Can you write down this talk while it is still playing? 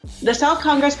The South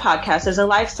Congress podcast is a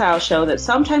lifestyle show that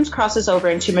sometimes crosses over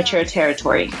into mature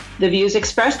territory. The views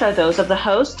expressed are those of the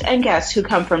host and guests who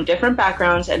come from different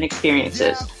backgrounds and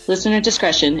experiences. Listener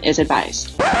discretion is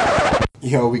advised.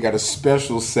 Yo, we got a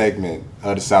special segment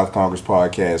of the South Congress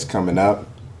podcast coming up.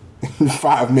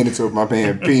 5 minutes with my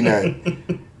man Peanut.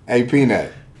 Hey,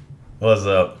 Peanut. What's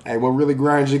up? Hey, what really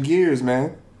grinds your gears,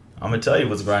 man? I'm going to tell you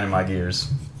what's grinding my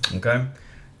gears. Okay?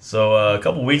 So, a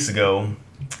couple weeks ago,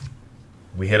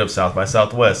 we hit up South by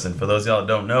Southwest. And for those of y'all that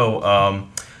don't know,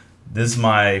 this is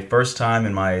my first time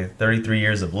in my 33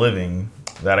 years of living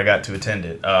that I got to attend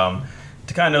it.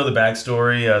 To kind of know the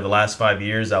backstory, the last 5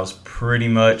 years, I was pretty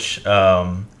much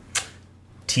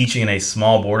teaching in a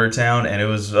small border town. And it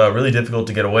was really difficult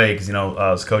to get away because,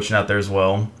 I was coaching out there as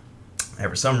well. And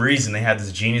for some reason, they had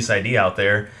this genius idea out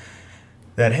there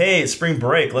that, hey, it's spring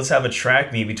break, let's have a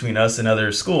track meet between us and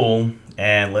another school,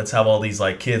 and let's have all these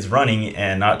kids running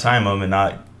and not time them and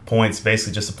not points,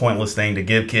 basically just a pointless thing to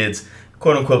give kids,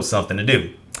 quote unquote, something to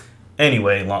do.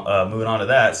 Anyway, moving on to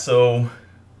that. So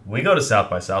we go to South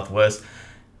by Southwest,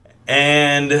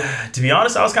 and to be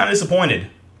honest, I was kind of disappointed.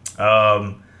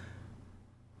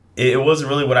 It wasn't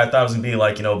really what I thought it was going to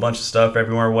be, a bunch of stuff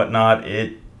everywhere and whatnot.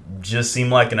 It just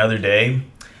seemed like another day.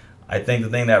 I think the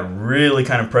thing that really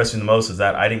kind of impressed me the most is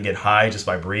that I didn't get high just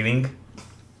by breathing.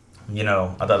 I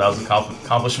thought that was an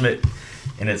accomplishment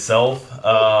in itself.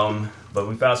 But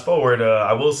we fast forward.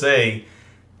 I will say,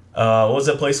 what was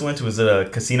that place we went to? Was it a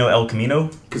Casino El Camino?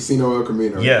 Casino El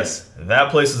Camino. Yes,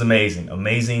 that place is amazing.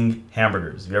 Amazing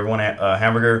hamburgers. If you ever want a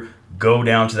hamburger, go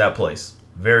down to that place.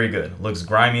 Very good. Looks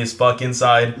grimy as fuck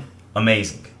inside.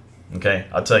 Amazing. Okay,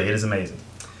 I'll tell you, it is amazing.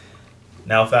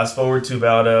 Now fast forward to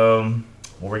about...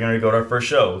 we're going to go to our first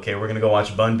show. Okay, we're going to go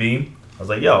watch Bun B. I was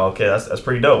like, yo, okay, that's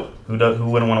pretty dope. Who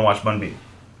wouldn't want to watch Bun B?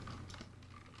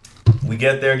 We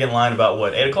get there, get in line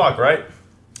about, 8 o'clock, right?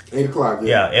 8 o'clock,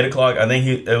 yeah. 8 o'clock. I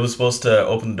think it was supposed to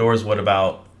open the doors,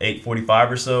 about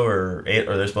 8:45 or so, or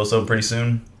they're supposed to open pretty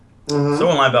soon. Mm-hmm. So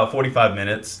we're in line about 45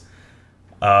 minutes.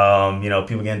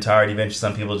 People getting tired. Eventually,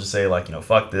 some people just say,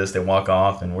 fuck this. They walk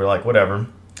off, and we're like, whatever.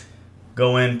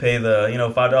 Go in, pay the,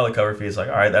 $5 cover fee. It's like,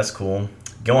 all right, that's cool.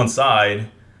 Go inside.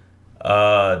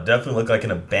 Definitely look like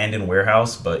an abandoned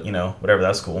warehouse, but whatever,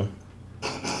 that's cool.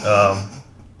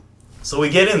 So we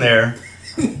get in there,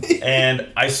 and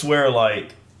I swear,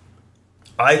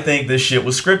 I think this shit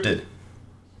was scripted.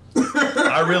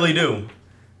 I really do.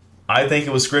 I think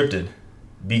it was scripted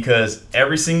because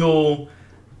every single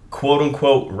quote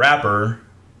unquote rapper,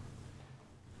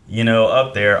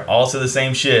 up there all said the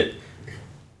same shit.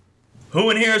 Who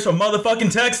in here is from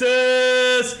motherfucking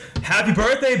Texas? Happy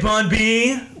birthday, Bun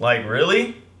B.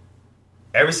 Really?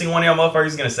 Every single one of y'all motherfuckers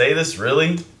is gonna say this?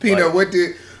 Really? Peanut, what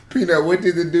did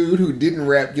the dude who didn't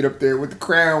rap get up there with the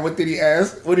crown? What did he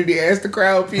ask? What did he ask the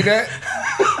crowd, Peanut?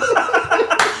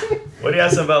 What did he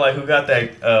ask him about, who got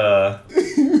that,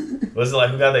 was it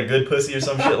who got that good pussy or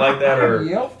some shit like that? Or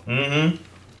Yep. Mm-hmm.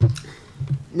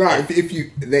 No,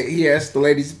 he asked the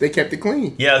ladies if they kept it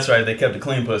clean. Yeah, that's right. They kept it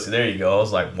clean pussy. There you go. I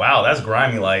was like, wow, that's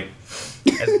grimy.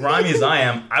 As grimy as I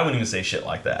am, I wouldn't even say shit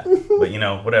like that. But,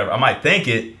 whatever. I might think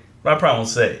it, but I probably won't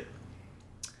say it.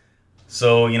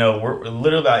 So, we're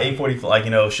literally about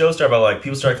 8:40. Shows start about,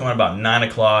 people start coming about 9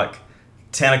 o'clock,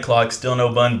 10 o'clock, still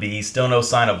no Bun B, still no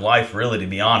sign of life, really, to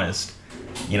be honest.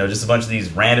 Just a bunch of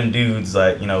these random dudes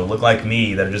that, look like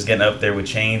me that are just getting up there with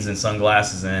chains and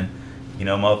sunglasses and,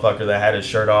 motherfucker that had his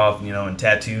shirt off, and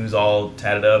tattoos all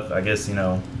tatted up. I guess, had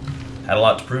a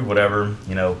lot to prove, whatever.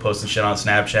 Posting shit on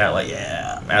Snapchat,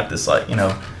 yeah, I'm at this,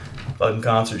 fucking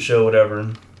concert show,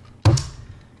 whatever.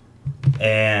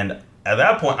 And at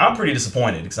that point, I'm pretty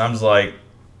disappointed because I'm just like,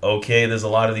 okay, there's a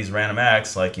lot of these random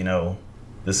acts,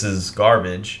 this is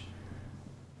garbage.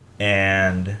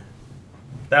 And at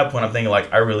that point, I'm thinking,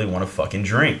 I really want to fucking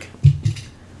drink.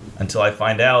 Until I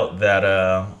find out that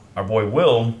our boy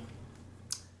Will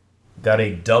got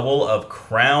a double of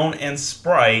Crown and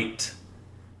Sprite.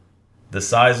 The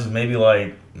size was maybe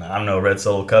I don't know, red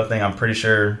Solo cup thing. I'm pretty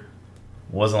sure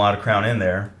wasn't a lot of Crown in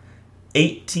there.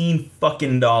 $18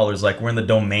 fucking dollars, we're in the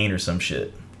Domain or some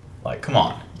shit. Come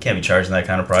on, you can't be charging that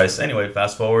kind of price. Anyway,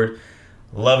 fast forward,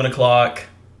 11 o'clock,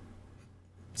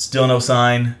 still no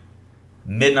sign.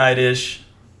 Midnight-ish,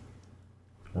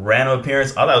 random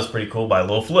appearance. I thought it was pretty cool by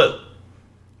Lil Flip.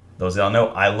 Those of y'all know,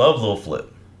 I love Lil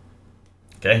Flip.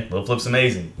 Okay, Lil Flip's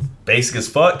amazing. Basic as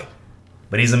fuck,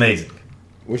 but he's amazing.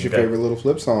 What's your favorite Lil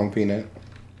Flip song, Peanut?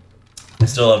 I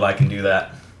still love I Can Do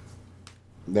That.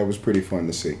 That was pretty fun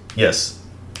to see. Yes.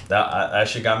 That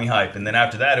shit got me hyped. And then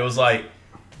after that, it was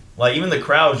even the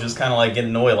crowd was just kind of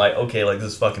getting annoyed, okay, this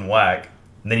is fucking whack.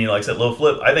 And then you said Lil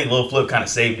Flip. I think Lil Flip kind of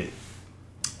saved it.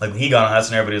 Like, when he got on us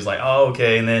and everybody was like, oh,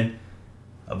 okay. And then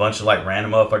a bunch of, like,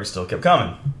 random motherfuckers still kept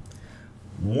coming.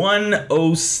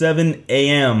 1:07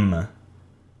 a.m.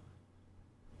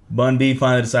 Bun B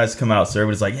finally decides to come out. So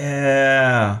everybody's like,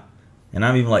 yeah. And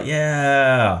I'm even like,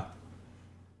 yeah.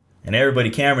 And everybody,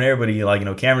 like, you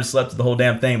know, Cameron slept through the whole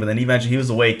damn thing. But then eventually he was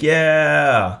awake.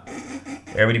 Yeah.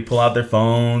 Everybody pull out their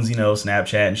phones, you know,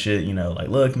 Snapchat and shit. You know, like,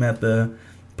 look, I'm at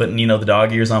putting, you know, the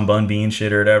dog ears on Bun B and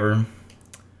shit or whatever.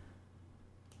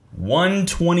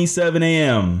 1:27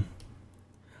 a.m.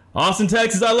 Austin,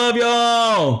 Texas, I love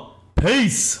y'all.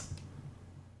 Peace.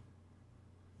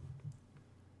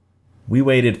 We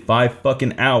waited 5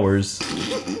 fucking hours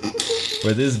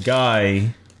for this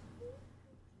guy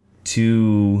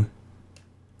to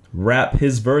rap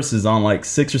his verses on like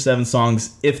 6 or 7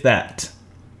 songs, if that.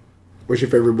 What's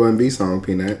your favorite Bun B song,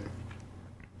 Peanut?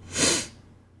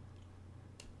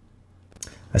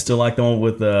 I still like the one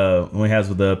with when he has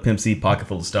with the Pimp C, Pocket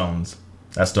Full of Stones.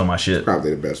 That's still my shit.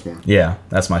 Probably the best one. Yeah,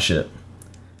 that's my shit.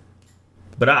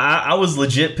 But I was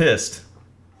legit pissed.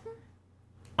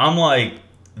 I'm like,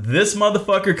 this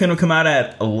motherfucker couldn't have come out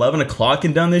at 11 o'clock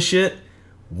and done this shit.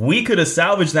 We could have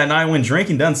salvaged that night, went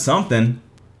drinking, done something.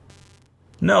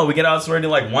 No, we get out already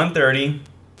like 1:30.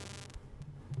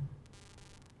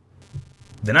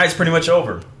 The night's pretty much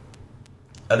over.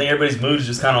 I think everybody's mood is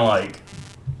just kind of like,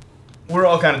 we're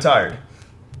all kind of tired.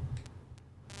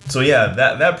 So yeah,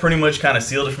 that pretty much kind of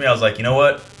sealed it for me. I was like, you know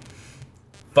what?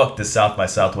 Fuck this South by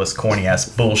Southwest corny ass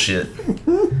bullshit.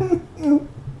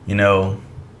 You know,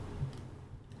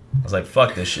 I was like,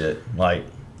 fuck this shit. Like,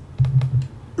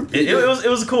 it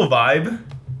was a cool vibe.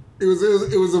 It was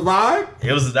a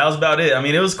vibe? That was about it. I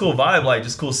mean, it was a cool vibe, like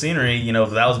just cool scenery, you know,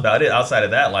 that was about it. Outside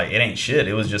of that, like, it ain't shit.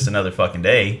 It was just another fucking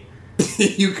day.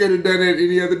 You could have done it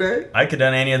any other day? I could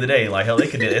have done it any other day. Like, hell, they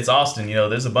could do it. It's Austin, you know,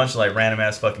 there's a bunch of like random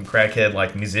ass fucking crackhead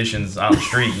like musicians on the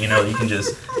street, you know, you can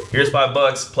just, here's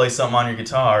 $5, play something on your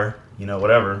guitar, you know,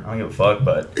 whatever. I don't give a fuck,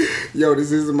 but. Yo,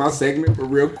 this isn't my segment, but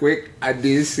real quick, I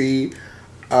did see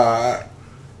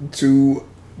 2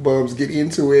 bums get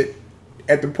into it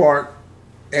at the park,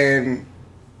 and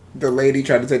the lady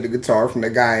tried to take the guitar from the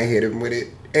guy and hit him with it.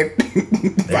 And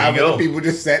 5 other people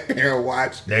just sat there and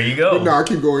watched. There you go. But no,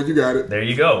 keep going. You got it. There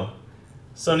you go.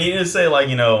 So needless to say, like,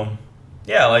 you know,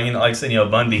 yeah, like, you know, like I said, you know,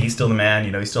 Bun B, he's still the man.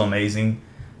 You know, he's still amazing.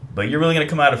 But you're really gonna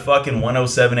come out at fucking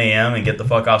 1:07 a.m. and get the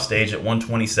fuck off stage at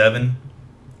 1:27,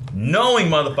 knowing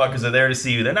motherfuckers are there to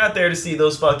see you. They're not there to see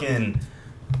those fucking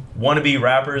wannabe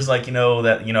rappers, like, you know,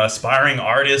 that, you know, aspiring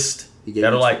artists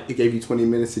that are like. He gave you 20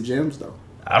 minutes of gems though.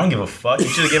 I don't give a fuck. You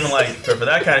should have given, like, for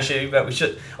that kind of shit, we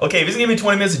should. Okay, if he's gonna give me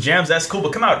 20 minutes of jams, that's cool,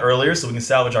 but come out earlier so we can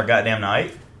salvage our goddamn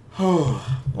night.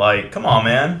 Like, come on,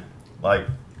 man. Like,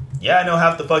 yeah, I know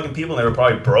half the fucking people there were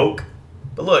probably broke,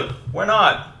 but look, we're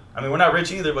not. I mean, we're not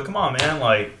rich either, but come on, man.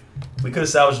 Like, we could have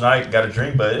salvaged the night, got a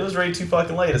drink, but it was already too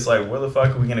fucking late. It's like, where the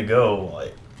fuck are we gonna go?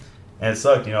 Like, and it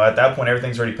sucked, you know, at that point,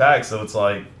 everything's already packed, so it's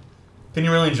like, couldn't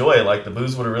you really enjoy it? Like, the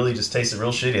booze would have really just tasted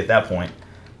real shitty at that point.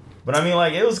 But I mean,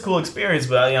 like, it was a cool experience,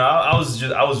 but, you know, I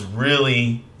was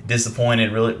really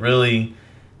disappointed, really,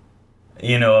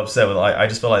 you know, upset with, like, I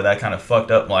just felt like that kind of fucked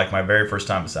up, like, my very first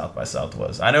time at South by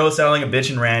Southwest. I know it sounded like a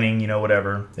bitch and ranting, you know,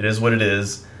 whatever. It is what it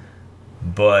is.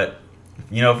 But,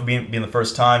 you know, for being the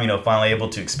first time, you know, finally able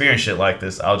to experience shit like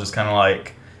this, I was just kind of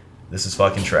like, this is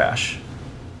fucking trash.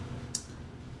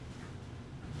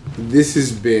 This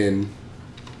has been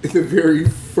the very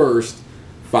first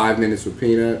 5 minutes with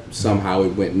Peanut. Somehow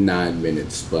it went 9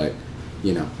 minutes, but,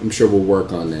 you know, I'm sure we'll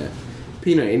work on that.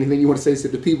 Peanut, anything you want to say to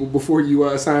the people before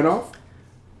you sign off?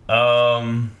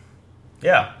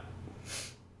 Yeah.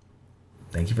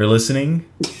 Thank you for listening.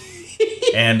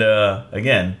 And,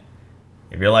 again,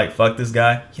 if you're like, fuck this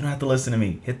guy, you don't have to listen to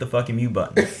me. Hit the fucking mute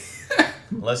button.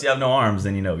 Unless you have no arms,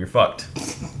 then, you know, you're fucked.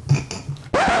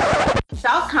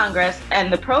 South Congress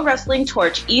and the Pro Wrestling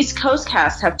Torch East Coast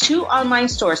Cast have 2 online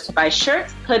stores to buy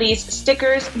shirts, hoodies,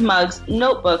 stickers, mugs,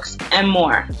 notebooks, and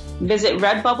more. Visit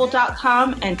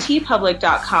redbubble.com and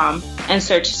tpublic.com and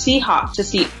search Seahawk to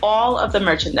see all of the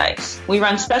merchandise. We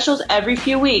run specials every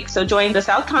few weeks, so join the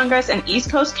South Congress and East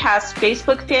Coast Cast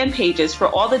Facebook fan pages for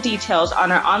all the details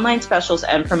on our online specials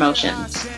and promotions.